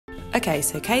Okay,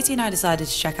 so Katie and I decided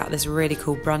to check out this really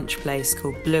cool brunch place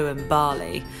called Blue and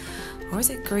Barley. Or is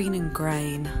it Green and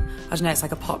Grain? I don't know, it's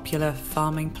like a popular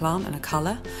farming plant and a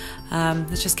colour.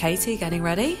 It's just Katie getting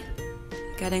ready,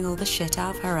 getting all the shit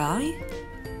out of her eye.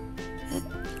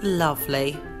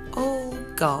 Lovely. All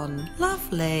gone.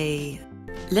 Lovely.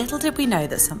 Little did we know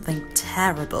that something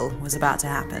terrible was about to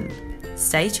happen.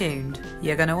 Stay tuned.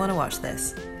 You're going to want to watch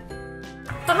this.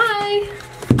 Hi!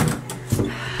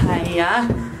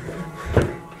 Hiya.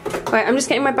 Wait, I'm just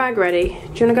getting my bag ready. Do you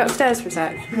want to go upstairs for a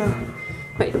sec? Yeah.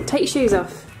 Wait, take your shoes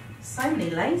off. So many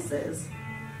laces.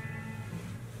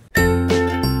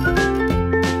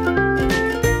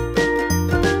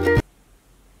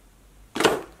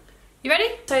 You ready?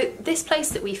 So this place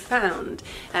that we found,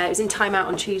 it was in Time Out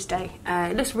on Tuesday.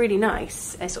 It looks really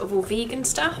nice. It's sort of all vegan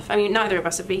stuff. I mean, neither of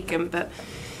us are vegan, but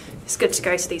it's good to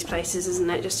go to these places, isn't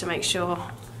it? Just to make sure.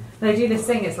 They do this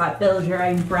thing, it's like build your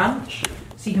own brunch.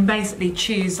 So you can basically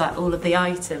choose like all of the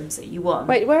items that you want.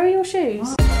 Wait, where are your shoes?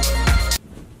 What?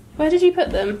 Where did you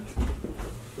put them?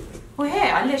 Well,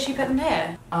 here, I literally put them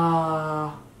here.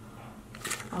 Oh,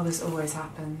 this always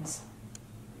happens.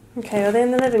 Okay, are they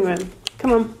in the living room?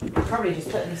 Come on. Probably just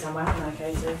put them somewhere, haven't I,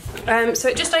 Katie? So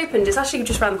it just opened. It's actually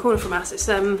just around the corner from us. It's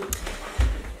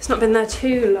not been there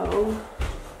too long.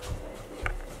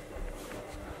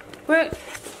 We're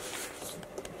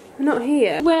not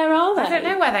here. Where are they? I don't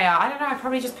know where they are. I don't know. I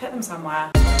probably just put them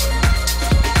somewhere.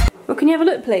 Well, can you have a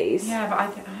look, please? Yeah, but I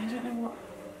don't know what.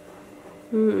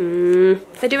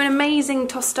 They do an amazing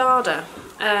tostada.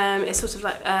 It's sort of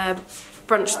like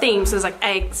brunch theme, so there's like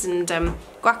eggs and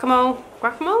guacamole,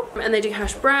 and they do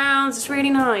hash browns. It's really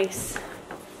nice.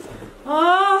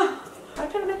 Oh,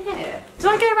 I've never been here. Did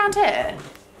I go around here?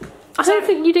 I don't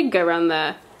think you did go around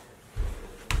there.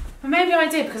 Well, maybe I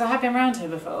did because I have been around here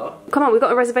before. Come on, we've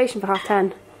got a reservation for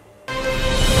 10:30. I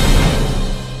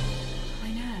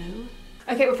know.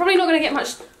 Okay, we're probably not going to get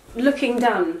much looking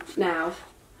done now.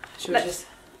 Let's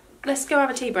go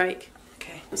have a tea break.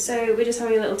 Okay. So we're just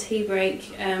having a little tea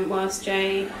break whilst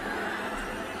Jay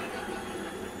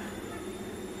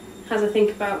has a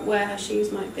think about where her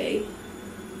shoes might be.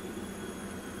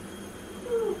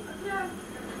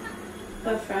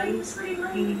 Her friends.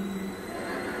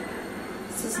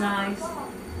 This is nice.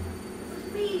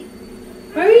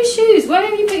 Where are your shoes? Where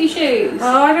have you put your shoes?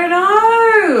 Oh, I don't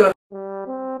know.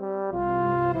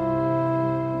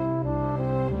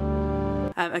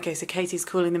 Okay, so Katie's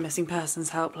calling the missing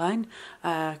persons helpline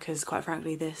because, quite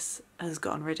frankly, this has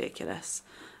gotten ridiculous.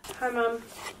 Hi, Mum.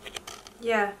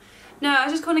 Yeah. No, I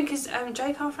was just calling because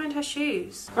Jay can't find her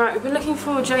shoes. Right, we've been looking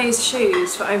for Jay's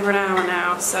shoes for over an hour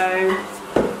now, so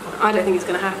I don't think it's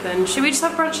going to happen. Should we just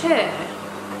have brunch here?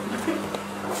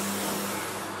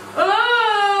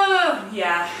 Oh,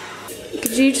 yeah.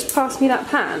 Could you just pass me that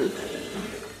pan?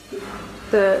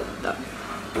 I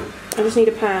just need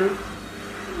a pan.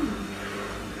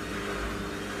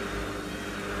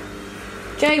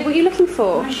 Jay, what are you looking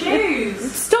for? My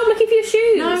shoes. Stop looking for your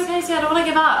shoes. No, Katie, I don't want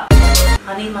to give up.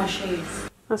 I need my shoes.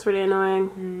 That's really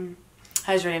annoying.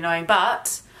 That is really annoying,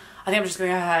 but I think I'm just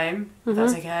going to go home, if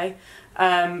that's okay,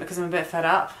 because I'm a bit fed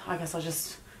up. I guess I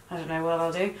don't know what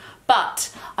I'll do.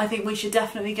 But I think we should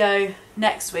definitely go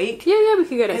next week. Yeah, we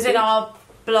could go next week. Because in our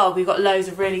blog, we've got loads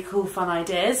of really cool, fun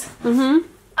ideas. And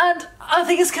I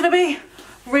think it's going to be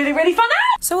really, really fun.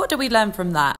 So what did we learn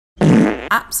from that?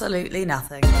 Absolutely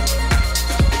nothing.